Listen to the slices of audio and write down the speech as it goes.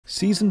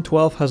Season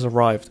 12 has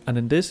arrived, and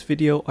in this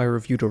video I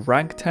reviewed a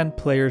rank 10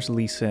 player's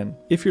Lee Sin.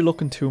 If you're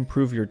looking to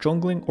improve your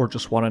jungling or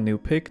just want a new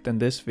pick, then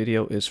this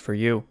video is for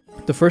you.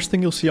 The first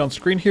thing you'll see on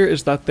screen here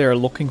is that they are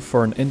looking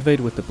for an invade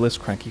with the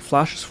Blitzcrank. He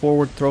flashes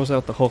forward, throws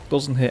out the hook,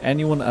 doesn't hit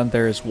anyone, and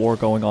there is war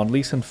going on.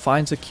 Lee Sin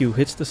finds a Q,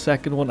 hits the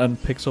second one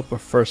and picks up a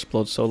first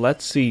blood. So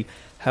let's see,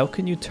 how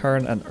can you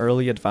turn an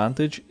early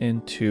advantage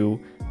into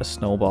a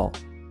snowball?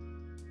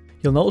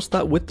 You'll notice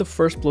that with the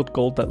first blood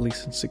gold that Lee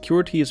Sin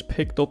secured, he has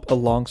picked up a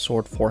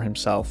longsword for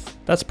himself.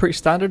 That's pretty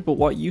standard, but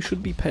what you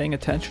should be paying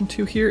attention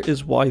to here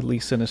is why Lee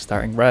Sin is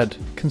starting red.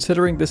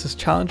 Considering this is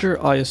challenger,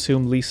 I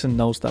assume Lee Sin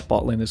knows that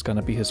bot lane is going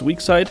to be his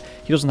weak side.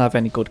 He doesn't have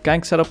any good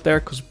gank set up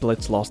there because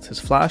Blitz lost his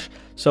flash,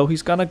 so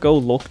he's going to go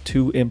look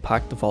to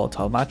impact the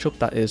volatile matchup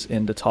that is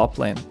in the top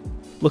lane.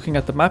 Looking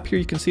at the map here,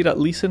 you can see that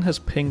Lee Sin has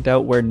pinged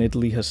out where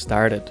Nidalee has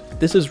started.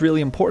 This is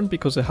really important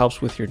because it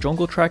helps with your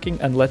jungle tracking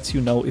and lets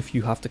you know if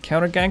you have to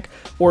counter gank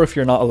or if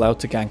you're not allowed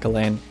to gank a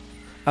lane.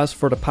 As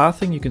for the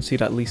pathing, you can see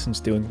that Lee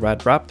Sin's doing red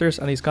raptors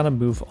and he's going to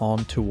move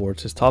on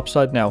towards his top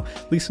side. Now,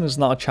 Lee Sin is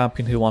not a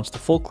champion who wants to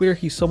full clear,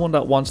 he's someone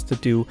that wants to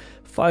do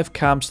 5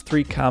 camps,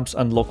 3 camps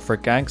and look for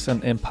ganks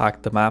and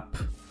impact the map.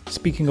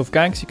 Speaking of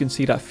ganks, you can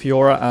see that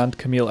Fiora and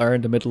Camille are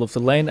in the middle of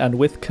the lane, and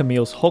with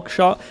Camille's hook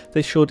shot,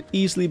 they should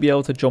easily be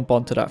able to jump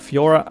onto that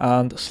Fiora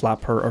and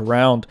slap her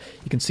around.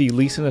 You can see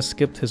Lee Sin has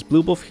skipped his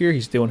blue buff here,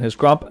 he's doing his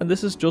gromp, and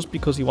this is just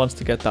because he wants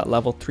to get that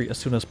level 3 as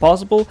soon as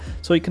possible,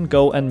 so he can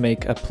go and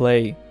make a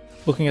play.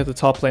 Looking at the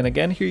top lane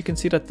again here, you can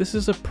see that this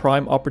is a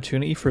prime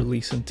opportunity for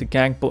Lee Sin to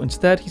gank, but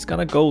instead he's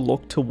going to go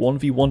look to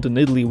 1v1 the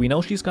Nidalee. We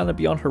know she's going to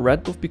be on her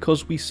red buff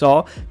because we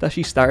saw that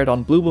she started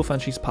on blue buff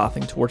and she's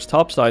pathing towards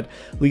top side.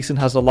 Lee Sin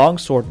has a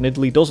longsword,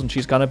 Nidalee doesn't.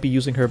 She's going to be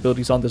using her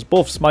abilities on this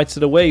buff, smites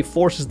it away,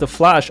 forces the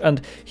flash,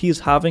 and he's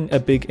having a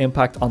big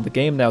impact on the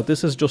game now.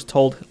 This has just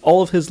told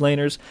all of his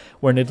laners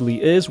where Nidalee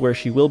is, where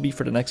she will be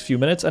for the next few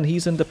minutes, and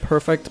he's in the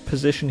perfect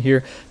position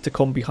here to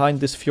come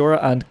behind this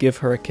Fiora and give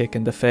her a kick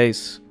in the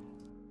face.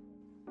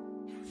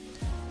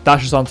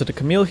 Dashes onto the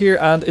Camille here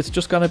and it's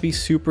just going to be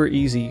super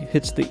easy.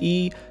 Hits the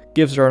E,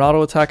 gives her an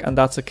auto attack, and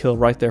that's a kill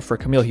right there for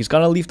Camille. He's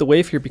going to leave the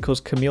wave here because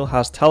Camille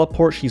has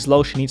teleport, she's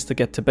low, she needs to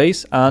get to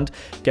base and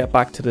get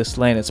back to this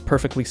lane. It's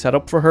perfectly set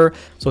up for her,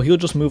 so he'll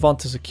just move on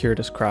to secure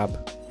this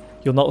crab.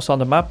 You'll notice on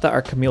the map that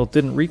our Camille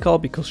didn't recall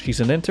because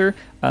she's an inter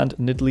and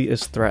Nidalee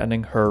is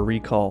threatening her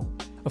recall.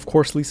 Of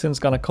course, Lee Sin's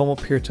going to come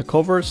up here to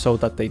cover so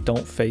that they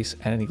don't face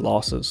any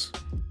losses.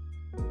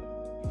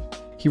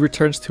 He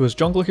returns to his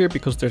jungle here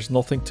because there's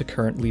nothing to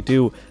currently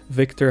do.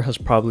 Victor has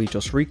probably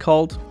just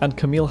recalled and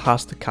Camille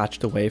has to catch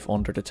the wave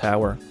under the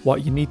tower.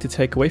 What you need to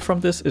take away from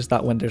this is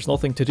that when there's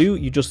nothing to do,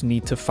 you just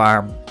need to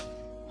farm.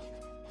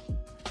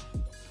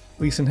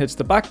 Lee Sin hits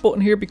the back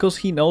button here because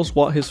he knows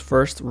what his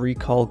first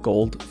recall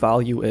gold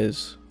value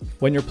is.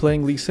 When you're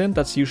playing Lee Sin,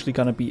 that's usually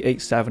going to be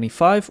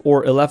 875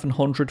 or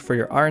 1100 for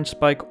your iron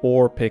spike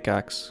or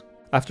pickaxe.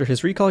 After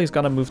his recall, he's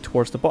going to move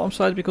towards the bottom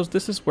side because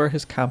this is where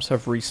his camps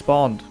have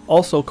respawned.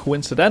 Also,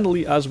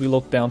 coincidentally, as we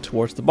look down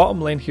towards the bottom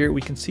lane here,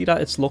 we can see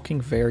that it's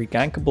looking very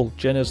gankable.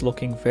 Jhin is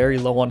looking very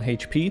low on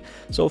HP,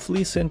 so if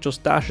Lee Sin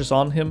just dashes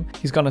on him,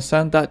 he's going to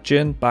send that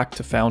Jhin back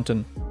to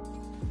Fountain.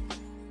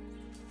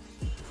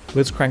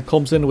 Blitzcrank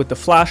comes in with the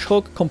flash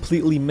hook,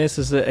 completely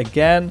misses it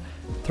again.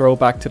 Throw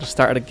back to the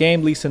start of the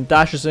game. Lee Sin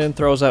dashes in,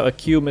 throws out a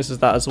Q, misses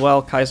that as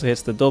well. Kai'Sa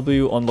hits the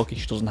W, unlucky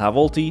she doesn't have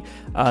ulti,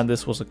 and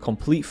this was a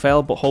complete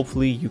fail, but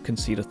hopefully you can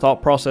see the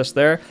thought process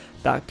there.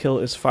 That kill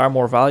is far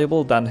more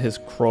valuable than his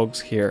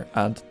Krugs here,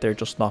 and they're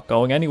just not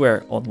going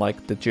anywhere,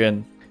 unlike the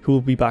Jhin, who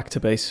will be back to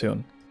base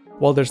soon.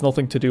 While there's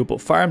nothing to do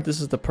but farm,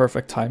 this is the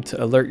perfect time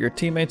to alert your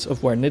teammates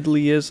of where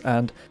Nidalee is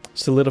and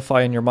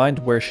solidify in your mind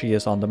where she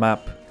is on the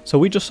map. So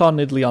we just saw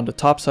Nidalee on the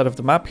top side of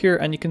the map here,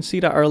 and you can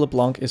see that our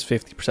LeBlanc is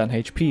 50%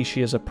 HP.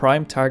 She is a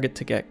prime target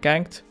to get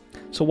ganked.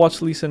 So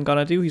what's Lee Sin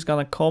gonna do? He's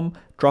gonna come,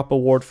 drop a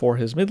ward for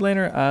his mid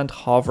laner and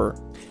hover.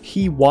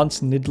 He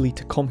wants Nidalee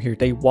to come here.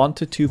 They want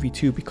to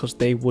 2v2 because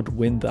they would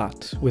win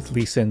that with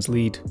Lee Sin's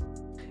lead.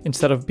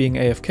 Instead of being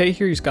AFK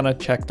here, he's going to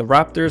check the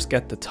raptors,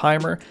 get the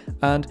timer,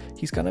 and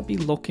he's going to be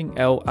looking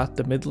out at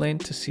the mid lane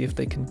to see if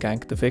they can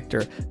gank the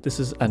Victor. This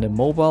is an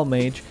immobile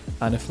mage,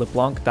 and if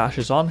LeBlanc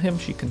dashes on him,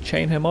 she can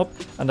chain him up,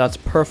 and that's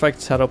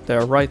perfect setup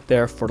there, right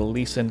there for the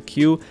Lee Sin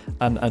Q,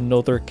 and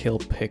another kill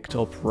picked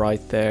up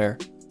right there.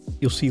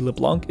 You'll see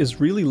LeBlanc is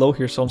really low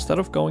here, so instead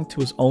of going to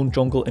his own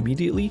jungle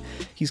immediately,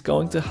 he's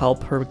going to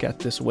help her get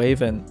this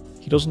wave in.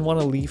 He doesn't want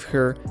to leave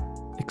her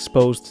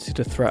exposed to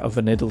the threat of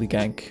a Nidalee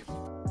gank.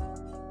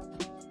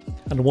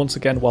 And once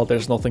again, while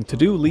there's nothing to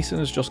do, Lee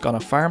Sin is just gonna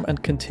farm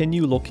and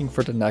continue looking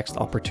for the next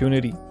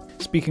opportunity.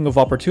 Speaking of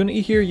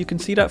opportunity here, you can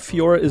see that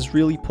Fiora is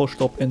really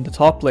pushed up in the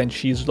top lane.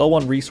 She's low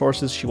on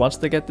resources, she wants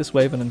to get this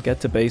wave in and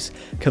get to base.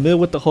 Camille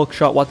with the hook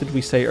shot, what did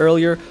we say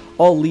earlier?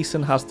 All Lee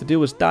Sin has to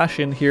do is dash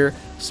in here,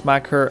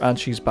 smack her, and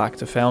she's back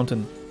to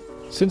Fountain.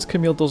 Since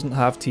Camille doesn't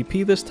have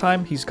TP this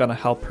time, he's gonna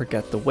help her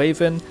get the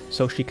wave in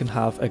so she can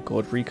have a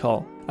good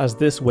recall, as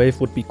this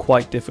wave would be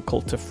quite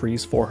difficult to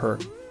freeze for her.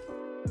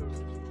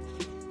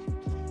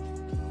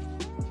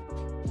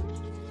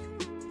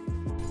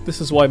 This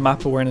is why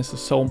map awareness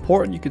is so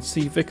important. You can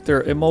see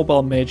Victor,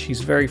 immobile mage,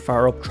 he's very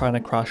far up trying to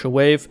crash a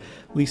wave.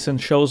 Lee Sin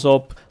shows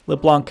up,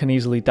 LeBlanc can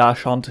easily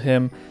dash onto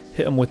him,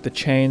 hit him with the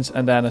chains,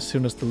 and then as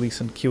soon as the Lee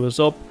Sin Q is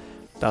up,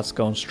 that's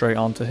going straight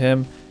onto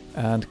him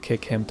and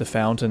kick him to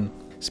fountain.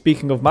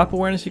 Speaking of map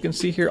awareness, you can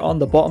see here on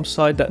the bottom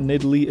side that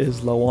Nidalee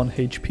is low on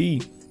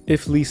HP.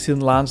 If Lee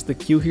Sin lands the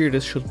Q here,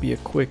 this should be a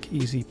quick,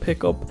 easy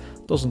pickup.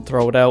 Doesn't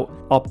throw it out,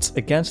 opts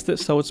against it,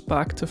 so it's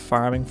back to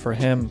farming for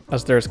him,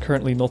 as there's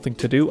currently nothing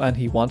to do and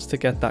he wants to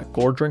get that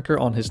Gore Drinker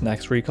on his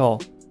next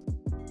recall.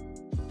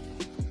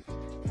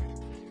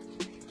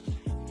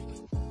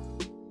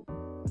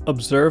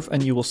 Observe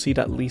and you will see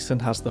that Lee Sin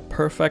has the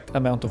perfect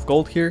amount of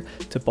gold here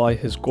to buy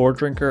his Gore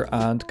Drinker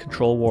and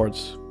control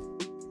wards.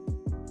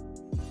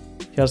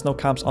 He has no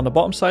camps on the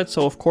bottom side,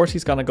 so of course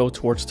he's gonna go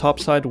towards top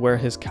side where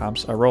his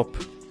camps are up.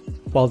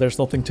 While there's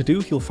nothing to do,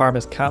 he'll farm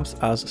his camps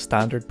as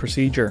standard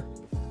procedure.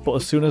 But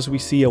as soon as we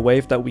see a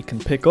wave that we can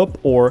pick up,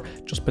 or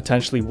just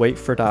potentially wait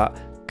for that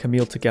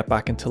Camille to get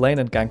back into lane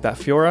and gank that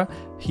Fiora,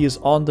 he is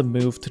on the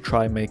move to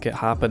try and make it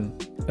happen.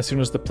 As soon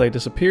as the play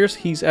disappears,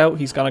 he's out,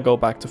 he's gonna go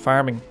back to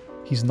farming.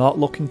 He's not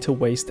looking to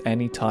waste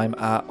any time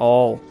at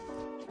all.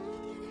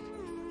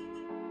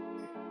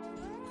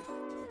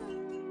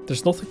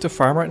 There's nothing to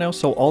farm right now,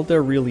 so all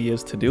there really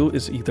is to do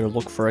is either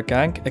look for a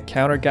gank, a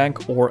counter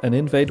gank, or an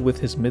invade with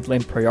his mid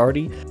lane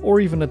priority,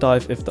 or even a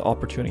dive if the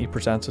opportunity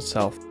presents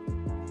itself.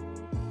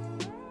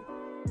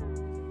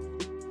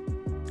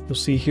 You'll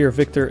see here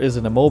Victor is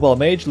an immobile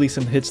mage, Lee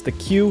Sin hits the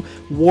Q,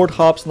 ward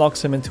hops,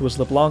 knocks him into his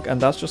LeBlanc, and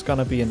that's just going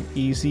to be an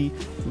easy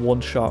one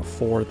shot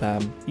for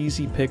them.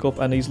 Easy pickup,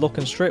 and he's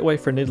looking straight away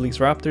for Nidalee's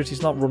Raptors.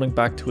 He's not running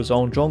back to his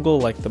own jungle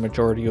like the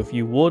majority of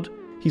you would.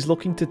 He's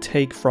looking to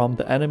take from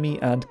the enemy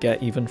and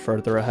get even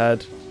further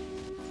ahead.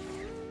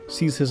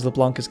 Sees his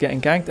LeBlanc is getting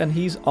ganked and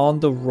he's on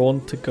the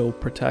run to go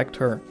protect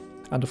her.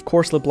 And of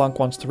course LeBlanc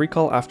wants to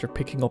recall after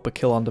picking up a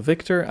kill on the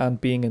Victor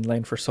and being in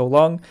lane for so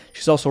long.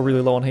 She's also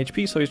really low on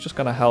HP, so he's just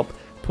going to help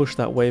push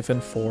that wave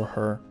in for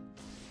her.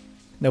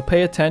 Now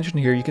pay attention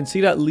here, you can see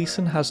that Lee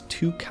Sin has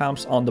two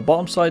camps on the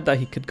bottom side that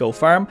he could go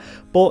farm,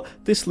 but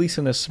this Lee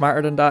Sin is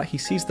smarter than that. He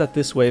sees that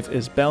this wave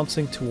is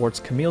bouncing towards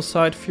Camille's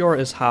side, Fiora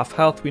is half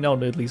health, we know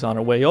Nidalee's on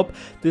her way up.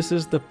 This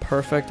is the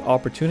perfect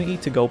opportunity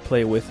to go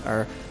play with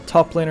our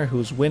top laner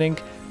who's winning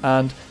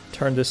and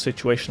turn this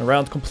situation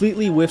around.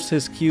 Completely whiffs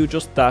his Q,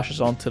 just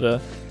dashes onto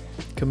the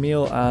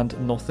Camille and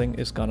nothing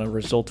is gonna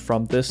result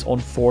from this,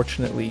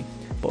 unfortunately.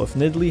 But if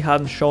Nidalee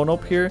hadn't shown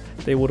up here,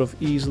 they would have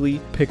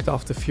easily picked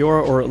off the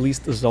Fiora or at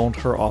least zoned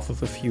her off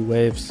of a few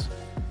waves.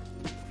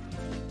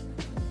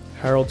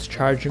 Herald's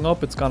charging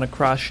up, it's gonna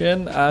crash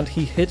in, and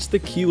he hits the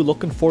Q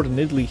looking for the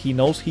Nidalee. He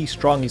knows he's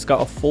strong, he's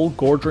got a full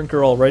Gore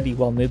Drinker already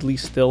while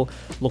Nidalee's still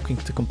looking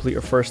to complete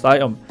her first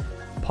item.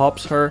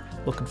 Pops her,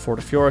 looking for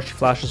the Fiora, she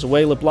flashes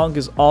away, LeBlanc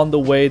is on the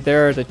way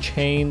there, the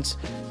chains,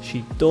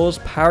 she does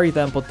parry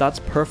them, but that's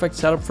perfect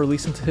setup for Lee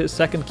Sin to hit his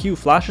second Q,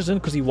 flashes in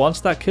because he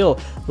wants that kill,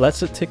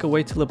 lets it tick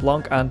away to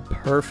LeBlanc, and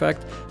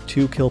perfect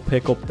 2-kill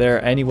pickup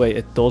there. Anyway,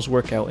 it does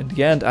work out in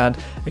the end, and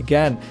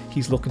again,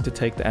 he's looking to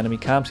take the enemy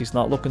camps, he's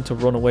not looking to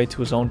run away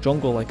to his own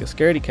jungle like a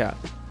scaredy cat.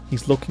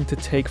 He's looking to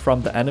take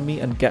from the enemy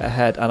and get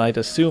ahead, and I'd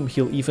assume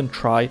he'll even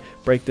try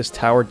break this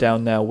tower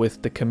down now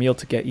with the Camille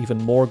to get even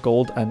more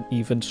gold and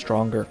even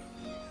stronger.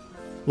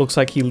 Looks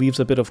like he leaves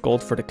a bit of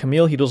gold for the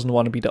Camille. He doesn't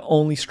want to be the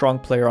only strong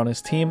player on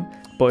his team,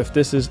 but if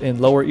this is in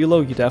lower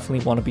elo, you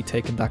definitely want to be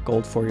taking that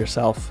gold for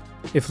yourself.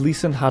 If Lee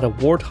Sin had a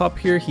ward hop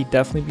here, he'd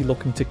definitely be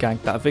looking to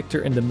gank that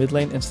Victor in the mid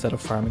lane instead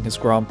of farming his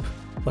Gromp.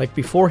 Like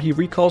before, he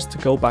recalls to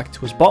go back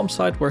to his bottom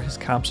side where his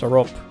camps are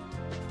up.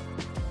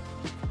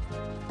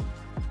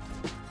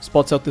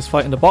 Spots out this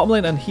fight in the bottom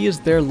lane and he is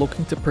there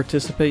looking to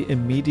participate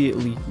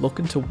immediately,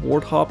 looking to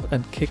ward hop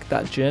and kick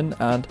that Jhin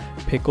and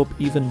pick up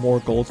even more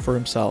gold for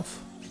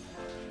himself.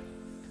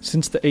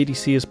 Since the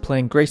ADC is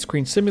playing Grey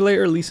Screen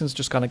Simulator, Lee Sin's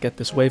just gonna get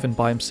this wave in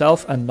by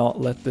himself and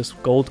not let this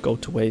gold go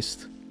to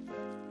waste.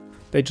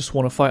 They just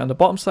want to fight on the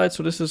bottom side,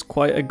 so this is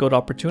quite a good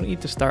opportunity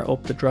to start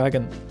up the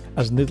dragon,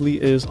 as Nidalee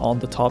is on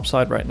the top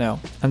side right now,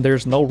 and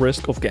there's no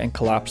risk of getting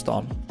collapsed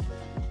on.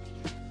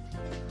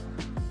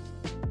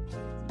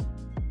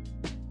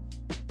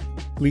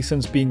 Lee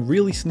Sin's being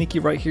really sneaky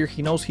right here.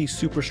 He knows he's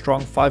super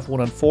strong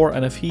 5-1 and 4,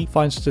 and if he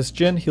finds this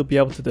Jhin, he'll be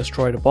able to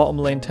destroy the bottom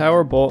lane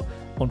tower, but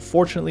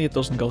unfortunately it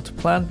doesn't go to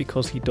plan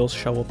because he does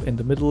show up in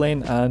the middle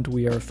lane and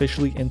we are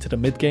officially into the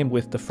mid game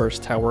with the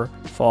first tower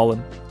fallen.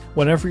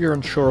 Whenever you're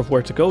unsure of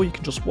where to go, you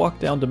can just walk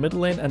down the middle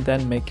lane and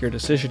then make your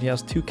decision. He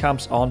has two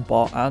camps on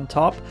bot and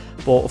top,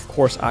 but of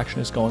course action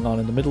is going on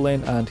in the middle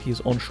lane and he's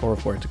unsure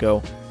of where to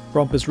go.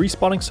 Gromp is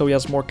respawning, so he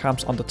has more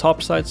camps on the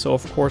top side, so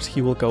of course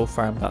he will go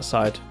farm that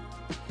side.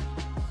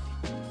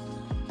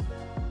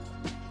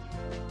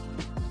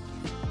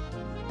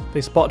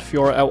 They spot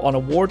Fiora out on a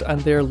ward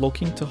and they're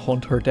looking to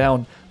hunt her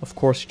down. Of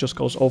course, she just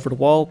goes over the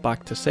wall,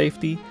 back to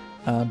safety,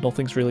 and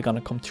nothing's really going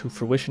to come to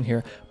fruition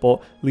here.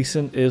 But Lee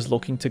Sin is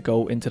looking to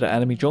go into the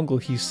enemy jungle.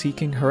 He's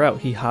seeking her out.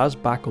 He has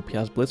backup. He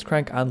has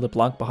Blitzcrank and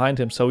LeBlanc behind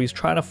him, so he's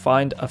trying to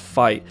find a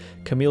fight.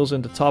 Camille's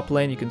in the top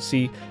lane. You can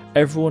see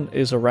Everyone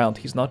is around.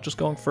 He's not just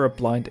going for a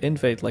blind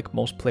invade like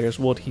most players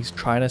would. He's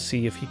trying to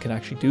see if he can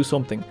actually do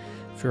something.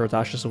 Fiora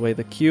dashes away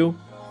the Q,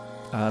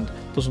 and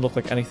doesn't look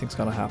like anything's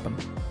going to happen.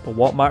 But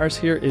what matters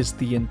here is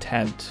the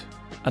intent,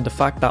 and the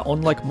fact that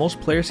unlike most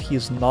players, he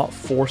is not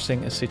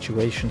forcing a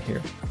situation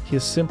here. He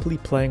is simply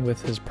playing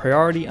with his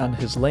priority and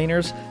his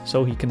laners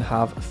so he can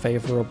have a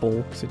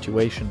favorable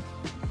situation.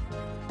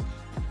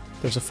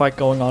 There's a fight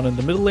going on in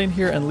the middle lane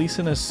here, and Lee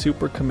Sin is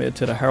super committed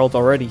to the Herald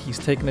already. He's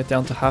taken it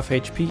down to half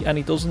HP, and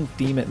he doesn't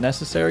deem it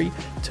necessary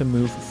to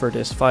move for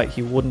this fight.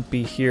 He wouldn't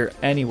be here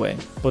anyway.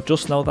 But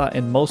just know that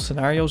in most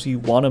scenarios, you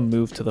want to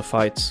move to the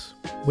fights.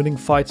 Winning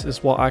fights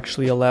is what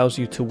actually allows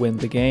you to win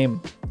the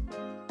game.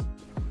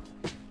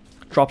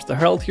 Drops the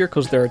Herald here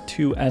because there are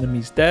 2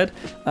 enemies dead,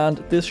 and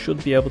this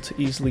should be able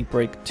to easily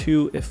break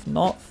 2 if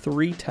not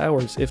 3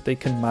 towers if they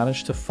can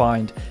manage to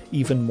find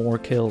even more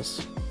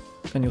kills.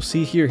 And you'll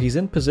see here, he's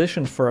in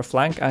position for a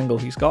flank angle.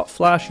 He's got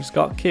flash, he's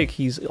got kick.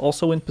 He's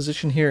also in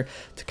position here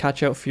to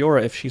catch out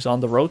Fiora if she's on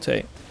the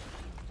rotate.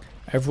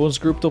 Everyone's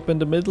grouped up in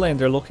the mid lane.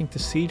 They're looking to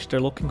siege. They're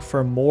looking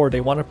for more.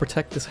 They want to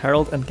protect this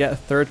Herald and get a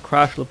 3rd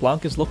crash.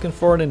 LeBlanc is looking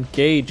for an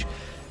engage.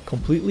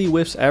 Completely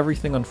whiffs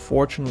everything.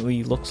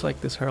 Unfortunately, looks like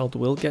this Herald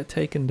will get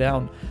taken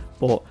down.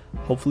 But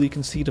hopefully you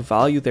can see the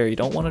value there. You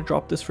don't want to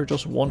drop this for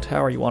just 1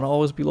 tower. You want to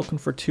always be looking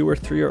for 2 or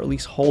 3, or at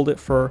least hold it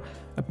for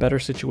a better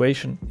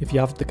situation if you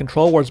have the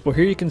control wards. But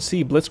here you can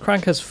see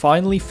Blitzcrank has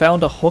finally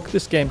found a hook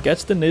this game,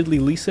 gets the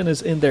Nidalee. Lee Sin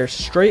is in there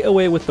straight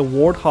away with the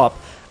ward hop,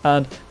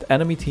 and the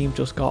enemy team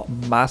just got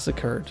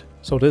massacred.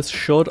 So this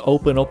should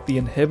open up the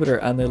inhibitor,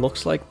 and it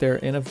looks like they're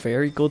in a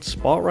very good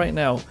spot right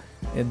now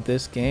in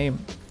this game.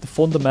 The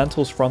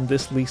fundamentals from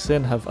this Lee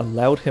Sin have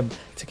allowed him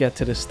to get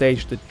to this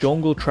stage. The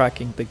jungle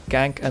tracking, the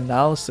gank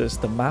analysis,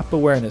 the map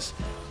awareness,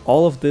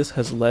 all of this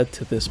has led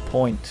to this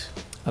point.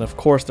 And of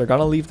course, they're going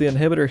to leave the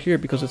inhibitor here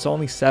because it's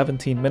only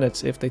 17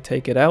 minutes. If they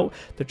take it out,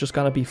 they're just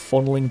going to be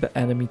funneling the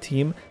enemy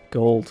team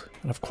gold.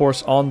 And of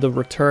course, on the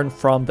return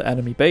from the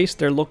enemy base,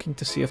 they're looking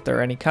to see if there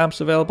are any camps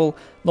available.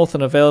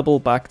 Nothing available.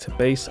 Back to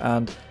base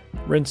and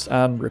rinse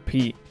and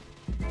repeat.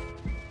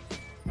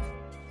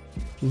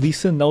 Lee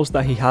Sin knows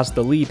that he has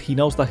the lead. He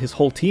knows that his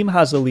whole team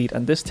has a lead,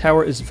 and this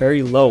tower is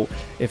very low.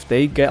 If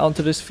they get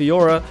onto this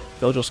Fiora,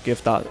 they'll just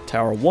give that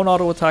tower 1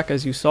 auto attack,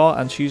 as you saw,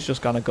 and she's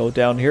just gonna go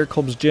down. Here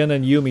comes Jhin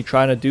and Yuumi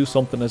trying to do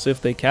something as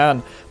if they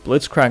can.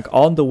 Blitzcrank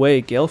on the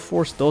way. Gale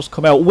Force does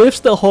come out.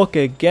 Whiffs the hook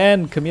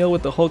again. Camille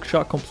with the hook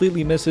shot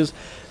completely misses.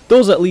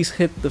 Does at least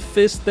hit the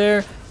fist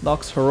there.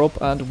 Knocks her up,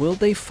 and will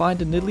they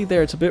find a Nidalee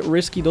there? It's a bit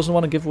risky. Doesn't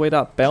want to give away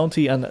that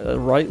bounty, and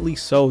rightly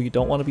so. You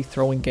don't want to be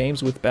throwing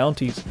games with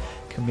bounties.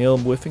 Camille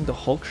whiffing the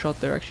hook shot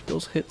there actually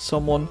does hit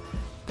someone.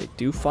 They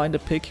do find a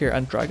pick here,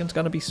 and Dragon's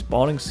going to be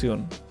spawning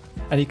soon.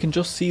 And you can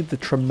just see the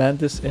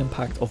tremendous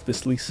impact of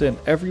this Lee Sin.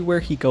 Everywhere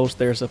he goes,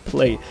 there's a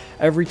play.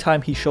 Every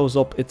time he shows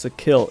up, it's a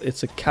kill.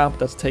 It's a camp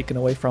that's taken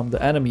away from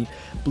the enemy.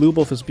 Blue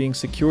buff is being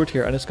secured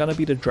here, and it's going to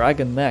be the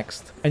Dragon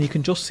next. And you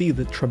can just see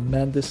the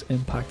tremendous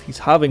impact he's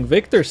having.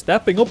 Victor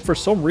stepping up for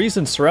some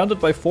reason, surrounded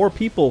by 4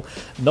 people.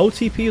 No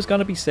TP is going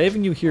to be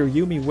saving you here.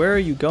 Yuumi, where are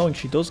you going?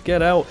 She does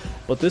get out,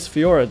 but this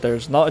Fiora,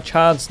 there's not a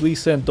chance. Lee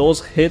Sin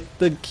does hit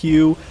the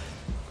Q.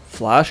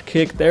 Flash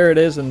kick, there it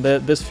is, and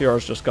this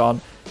Fiora's just gone.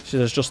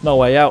 There's just no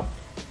way out.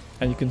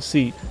 And you can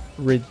see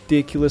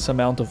ridiculous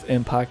amount of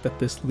impact that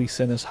this Lee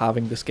Sin is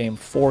having this game.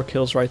 4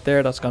 kills right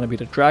there. That's going to be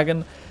the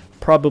Dragon,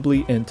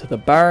 probably into the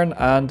Baron,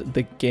 and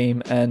the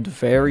game end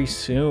very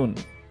soon.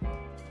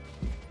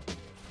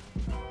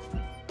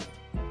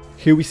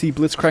 Here we see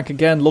Blitzcrank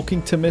again,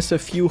 looking to miss a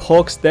few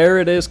hooks. There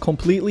it is,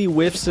 completely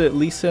whiffs it.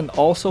 Lee Sin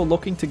also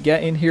looking to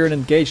get in here and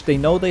engage. They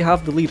know they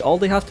have the lead. All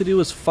they have to do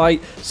is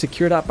fight,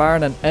 secure that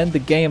Baron, and end the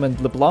game. And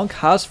LeBlanc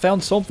has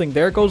found something.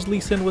 There goes Lee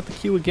Sin with the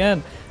Q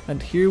again.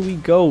 And here we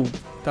go.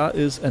 That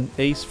is an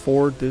ace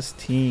for this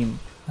team.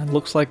 And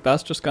looks like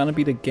that's just going to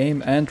be the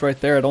game end right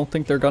there. I don't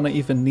think they're going to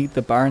even need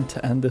the Baron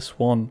to end this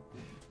one.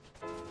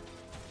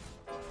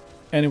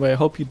 Anyway, I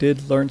hope you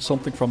did learn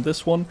something from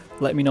this one.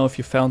 Let me know if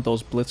you found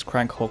those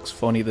Blitzcrank hooks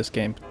funny this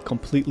game.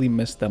 Completely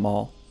missed them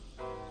all.